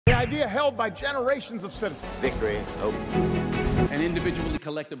idea held by generations of citizens. Victory is hope. And individually,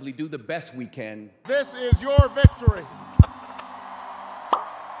 collectively, do the best we can. This is your victory.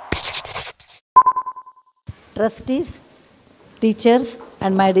 Trustees, teachers,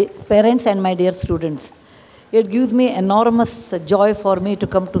 and my parents and my dear students. It gives me enormous joy for me to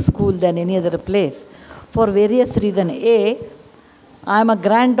come to school than any other place for various reasons. A, I am a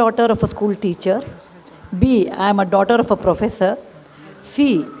granddaughter of a school teacher. B, I am a daughter of a professor.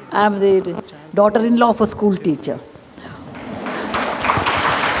 C, I am the daughter-in-law of a school teacher.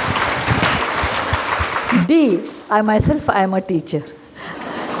 D, I myself, I am a teacher.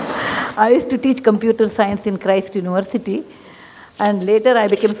 I used to teach computer science in Christ University, and later I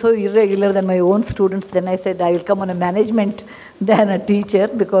became so irregular than my own students. Then I said I will come on a management than a teacher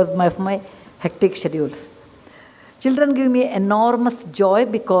because of my hectic schedules. Children give me enormous joy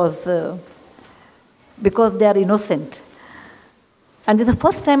because they are innocent. And this is the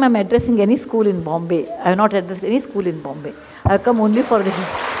first time I am addressing any school in Bombay. I have not addressed any school in Bombay. I have come only for the...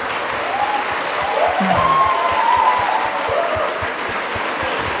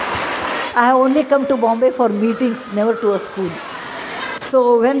 I have only come to Bombay for meetings, never to a school.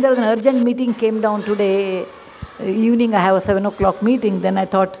 So when there was an urgent meeting came down today evening, I have a 7 o'clock meeting, then I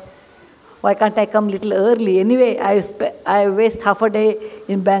thought, why can't I come a little early? Anyway, I waste half a day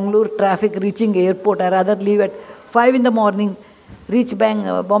in Bangalore traffic reaching airport. I rather leave at 5 in the morning, reach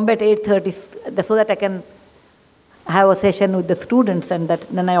Bombay at 8:30 so that I can have a session with the students, and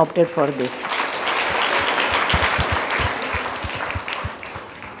then I opted for this.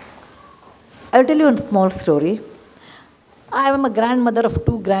 I will tell you a small story. I am a grandmother of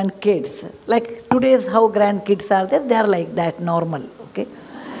 2 grandkids. Like today's how grandkids are there, they are like that, normal, okay?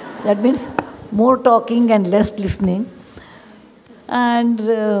 That means more talking and less listening. And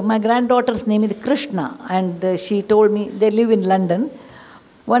my granddaughter's name is Krishna, and she told me, they live in London.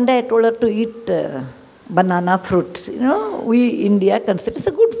 One day I told her to eat banana fruit. You know, we India consider it's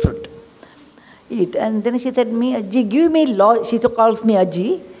a good fruit. Eat. And then she said me, Ajji, give me law. She calls me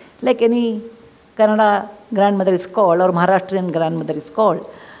Ajji, like any Kannada grandmother is called, or Maharashtrian grandmother is called.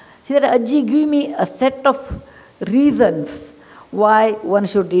 She said, Ajji, give me a set of reasons why one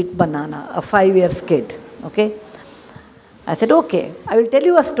should eat banana, a 5 years kid, okay? I said, okay, I will tell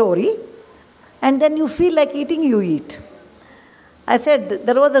you a story, and then you feel like eating, you eat. I said,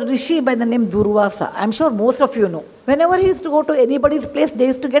 there was a rishi by the name Durvasa. I'm sure most of you know. Whenever he used to go to anybody's place, they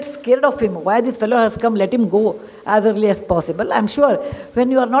used to get scared of him. Why this fellow has come, let him go as early as possible. I'm sure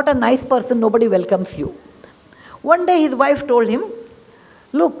when you are not a nice person, nobody welcomes you. One day his wife told him,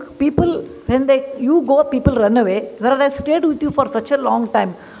 look, people, when you go, people run away. Whereas I've stayed with you for such a long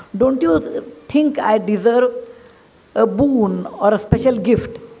time, don't you think I deserve a boon or a special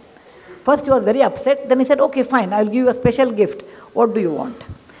gift? First he was very upset. Then he said, okay, fine, I'll give you a special gift. What do you want?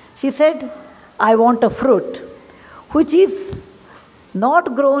 She said, I want a fruit which is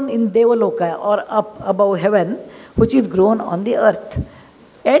not grown in Devaloka or up above heaven, which is grown on the earth.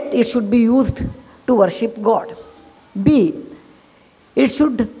 Yet it should be used to worship God. B, it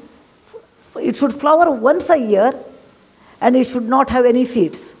should flower once a year and it should not have any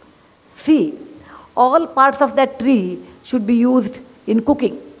seeds. C, all parts of that tree should be used in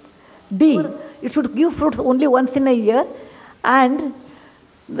cooking. D, it should give fruits only once in a year, and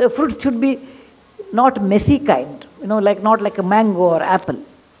the fruit should be not messy kind, you know, like not like a mango or apple.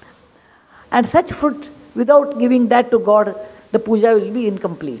 And such fruit, without giving that to God, the puja will be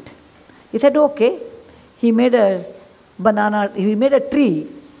incomplete. He said, okay. He made a tree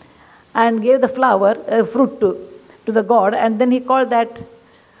and gave the fruit to the god, and then he called that,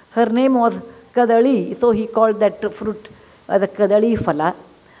 her name was Kadali, so he called that fruit the Kadali Phala.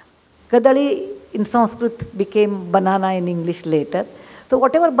 Kadali in Sanskrit became banana in English later. So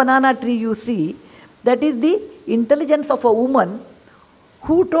whatever banana tree you see, that is the intelligence of a woman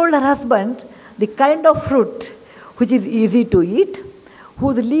who told her husband the kind of fruit which is easy to eat,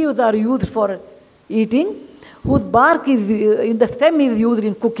 whose leaves are used for eating, whose bark is in the stem is used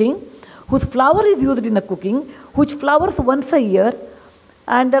in cooking, whose flower is used in the cooking, which flowers once a year,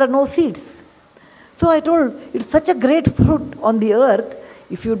 and there are no seeds. So I told, it's such a great fruit on the earth.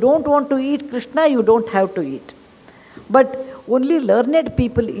 If you don't want to eat Krishna, you don't have to eat. But only learned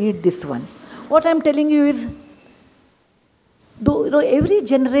people eat this one. What I'm telling you is, though, every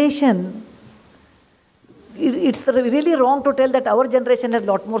generation, it's really wrong to tell that our generation has a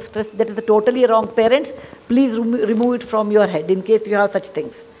lot more stress. That is totally wrong. Parents, please remove it from your head in case you have such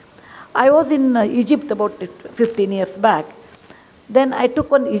things. I was in Egypt about 15 years back. Then I took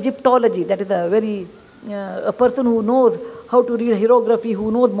on Egyptology. That is a person who knows how to read hieroglyphy,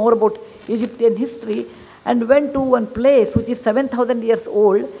 who knows more about Egyptian history, and went to one place which is 7,000 years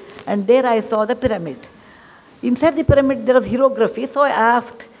old, and there I saw the pyramid. Inside the pyramid there was hieroglyphy, so I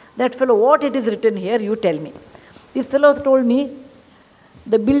asked that fellow, what it is written here, you tell me. This fellow told me,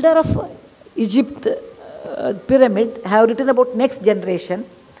 the builder of Egypt pyramid have written about next generation.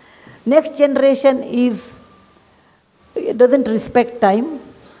 Next generation doesn't respect time,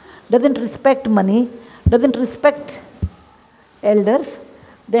 doesn't respect money, doesn't respect elders.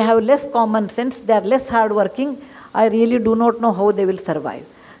 They have less common sense, they are less hardworking. I really do not know how they will survive.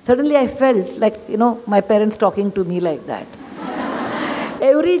 Suddenly I felt like, my parents talking to me like that.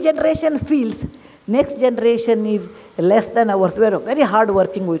 Every generation feels next generation is less than ours. We are very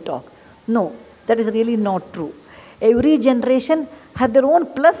hardworking, we talk. No, that is really not true. Every generation has their own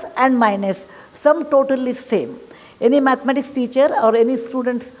plus and minus. Some totally same. Any mathematics teacher or any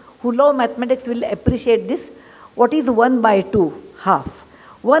students who love mathematics will appreciate this. What is 1 by 2? Half.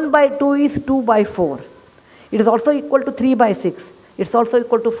 1 by 2 is 2 by 4. It is also equal to 3 by 6. It's also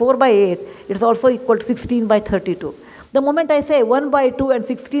equal to 4 by 8. It's also equal to 16 by 32. The moment I say 1 by 2 and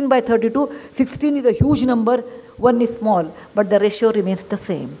 16 by 32, 16 is a huge number, 1 is small, but the ratio remains the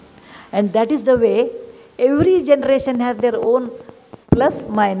same. And that is the way every generation has their own plus,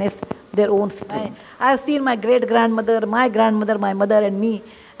 minus, their own strength. I have seen my great-grandmother, my grandmother, my mother and me,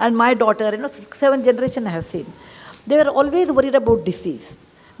 and my daughter, 6, 7 generations I have seen. They were always worried about disease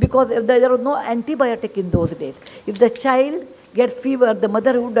because there was no antibiotic in those days. If the child gets fever, the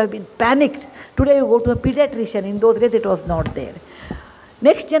mother would have been panicked. Today you go to a pediatrician. In those days it was not there.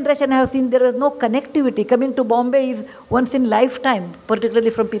 Next generation I have seen there was no connectivity. Coming to Bombay is once in lifetime,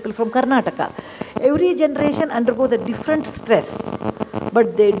 particularly from people from Karnataka. Every generation undergoes a different stress,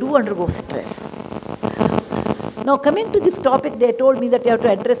 but they do undergo stress. Now coming to this topic, they told me that you have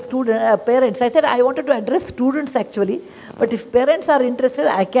to address parents. I said I wanted to address students actually, but if parents are interested,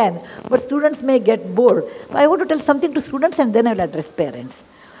 I can. But students may get bored. I want to tell something to students and then I will address parents.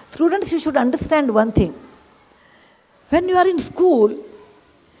 Students, you should understand one thing. When you are in school,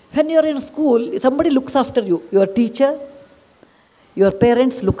 somebody looks after you. Your teacher, your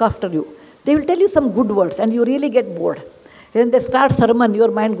parents look after you. They will tell you some good words and you really get bored. When they start sermon,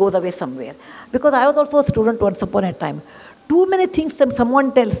 your mind goes away somewhere. Because I was also a student once upon a time. Too many things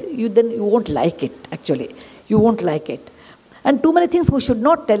someone tells you, then you won't like it, actually. You won't like it. And too many things we should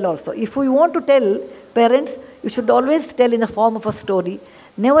not tell also. If we want to tell parents, you should always tell in the form of a story.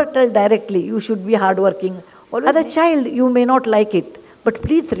 Never tell directly. You should be hardworking. As a child, you may not like it. But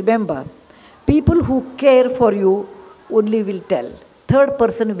please remember, people who care for you only will tell. Third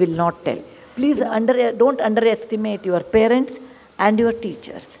person will not tell. Please don't underestimate your parents and your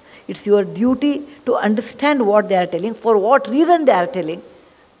teachers. It's your duty to understand what they are telling, for what reason they are telling.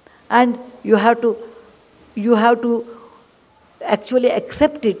 And you have to actually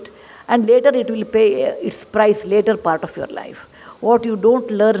accept it, and later it will pay its price later part of your life. What you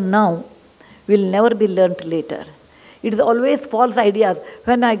don't learn now will never be learnt later. It is always false ideas.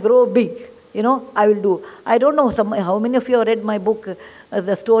 When I grow big, I will do. I don't know how many of you have read my book,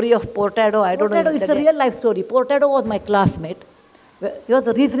 The Story of Portado. I don't know. It's a real life story. Portado was my classmate. He was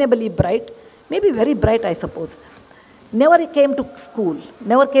reasonably bright, maybe very bright, I suppose. Never came to school,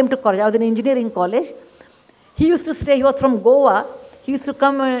 never came to college. I was in engineering college. He used to stay, he was from Goa. He used to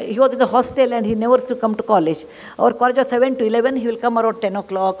come, he was in the hostel and he never used to come to college. Our college was 7 to 11. He will come around 10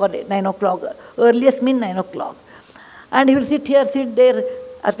 o'clock or 9 o'clock. Earliest mean 9 o'clock. And he will sit here, sit there,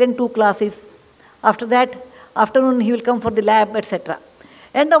 attend 2 classes. After that, afternoon he will come for the lab, etc.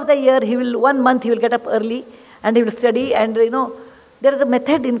 End of the year, 1 month he will get up early and he will study. And there is a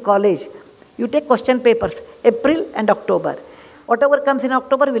method in college. You take question papers, April and October. Whatever comes in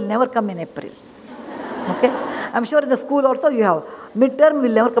October will never come in April. Okay? I'm sure in the school also you have. Midterm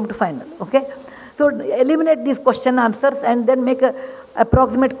will never come to final. Okay? So eliminate these question answers and then make a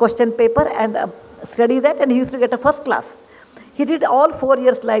approximate question paper and study that, and he used to get a first class. He did all 4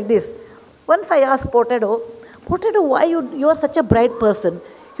 years like this. Once I asked Portado, why you are such a bright person?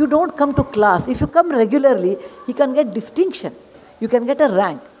 You don't come to class. If you come regularly, you can get distinction. You can get a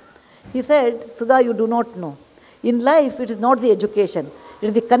rank. He said, Sudha, you do not know. In life, it is not the education. It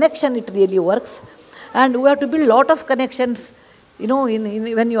is the connection it really works. And we have to build a lot of connections.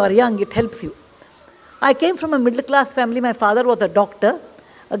 When you are young, it helps you. I came from a middle class family. My father was a doctor,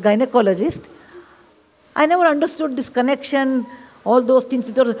 a gynecologist. I never understood this connection, all those things.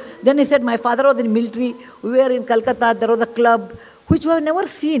 Then he said, my father was in military. We were in Calcutta. There was a club, which we have never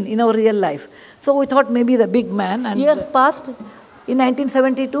seen in our real life. So we thought maybe he's a big man. And years passed. In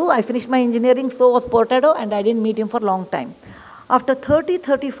 1972, I finished my engineering. So was Portado, and I didn't meet him for a long time. After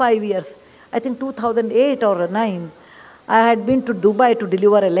 35 years, I think 2008 or 9, I had been to Dubai to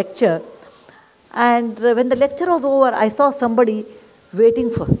deliver a lecture. And when the lecture was over, I saw somebody waiting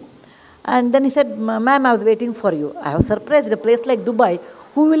And then he said, ma'am, I was waiting for you. I was surprised, a place like Dubai,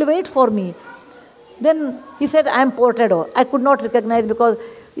 who will wait for me? Then he said, I am Portado. I could not recognize because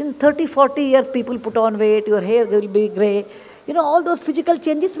in 30, 40 years, people put on weight, your hair will be grey. You know, all those physical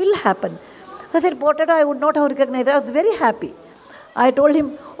changes will happen. I said, Portado, I would not have recognized. I was very happy. I told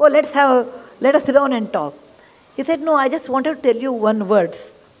him, oh, let us sit down and talk. He said, no, I just wanted to tell you one word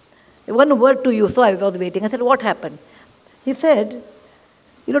to you. So I was waiting. I said, what happened? He said,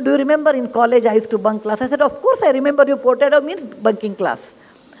 you know, do you remember in college I used to bunk class? I said, of course I remember you. Portado means bunking class.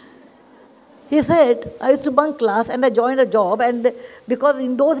 He said, I used to bunk class and I joined a job, and because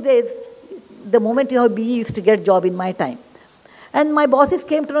in those days, the moment you have BE, you used to get job in my time. And my bosses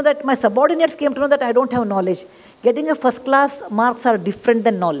came to know that, my subordinates came to know that I don't have knowledge. Getting a first class marks are different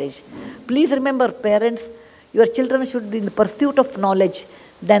than knowledge. Please remember, parents, your children should be in the pursuit of knowledge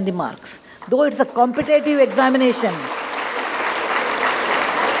than the marks. Though it's a competitive examination.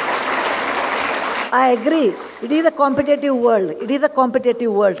 I agree. It is a competitive world. It is a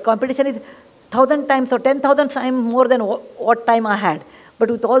competitive world. Competition is 1,000 times or 10,000 times more than what time I had. But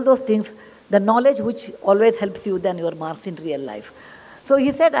with all those things, the knowledge which always helps you than your marks in real life. So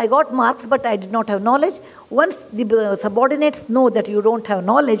he said, I got marks, but I did not have knowledge. Once the subordinates know that you don't have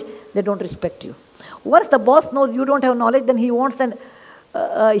knowledge, they don't respect you. Once the boss knows you don't have knowledge, then he wants a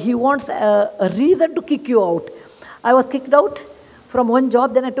reason to kick you out. I was kicked out from one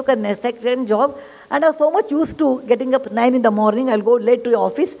job, then I took a second job, and I was so much used to getting up 9 in the morning, I'll go late to the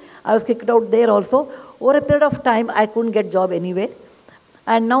office. I was kicked out there also. Over a period of time, I couldn't get job anywhere.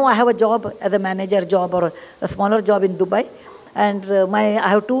 And now I have a job as a manager job or a smaller job in Dubai. And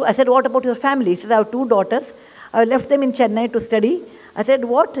I said, what about your family? He said, I have 2 daughters. I left them in Chennai to study. I said,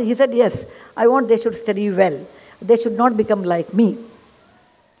 what? He said, yes, I want they should study well. They should not become like me.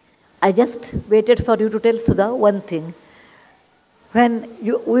 I just waited for you to tell Sudha one thing. When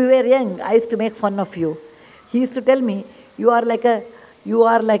we were young, I used to make fun of you. He used to tell me, you are like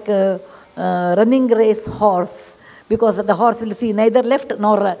a running race horse, because the horse will see neither left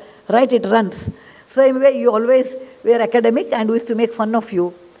nor right, it runs. Same way, you always were academic, and we used to make fun of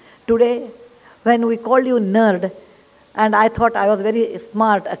you. Today, when we called you nerd, and I thought I was very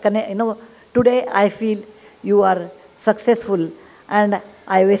smart, today I feel you are successful, and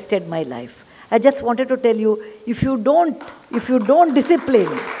I wasted my life. I just wanted to tell you, if you don't discipline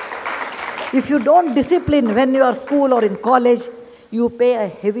when you are school or in college, you pay a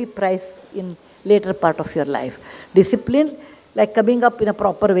heavy price in later part of your life. Discipline, like coming up in a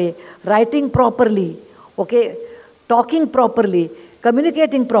proper way, writing properly, okay, talking properly,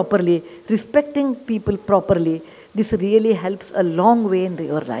 communicating properly, respecting people properly. This really helps a long way in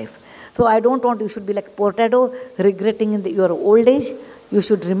your life. So I don't want you should be like Portado, regretting in your old age. You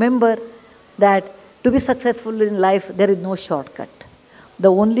should remember that to be successful in life, there is no shortcut.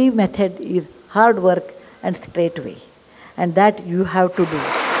 The only method is hard work and straight way. And that you have to do.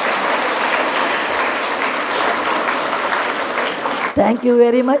 Thank you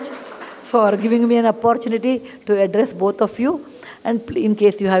very much for giving me an opportunity to address both of you. And in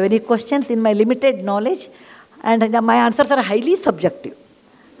case you have any questions in my limited knowledge, and my answers are highly subjective.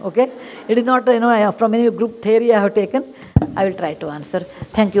 Okay? It is not, from any group theory I have taken. I will try to answer.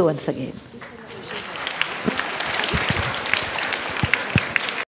 Thank you once again.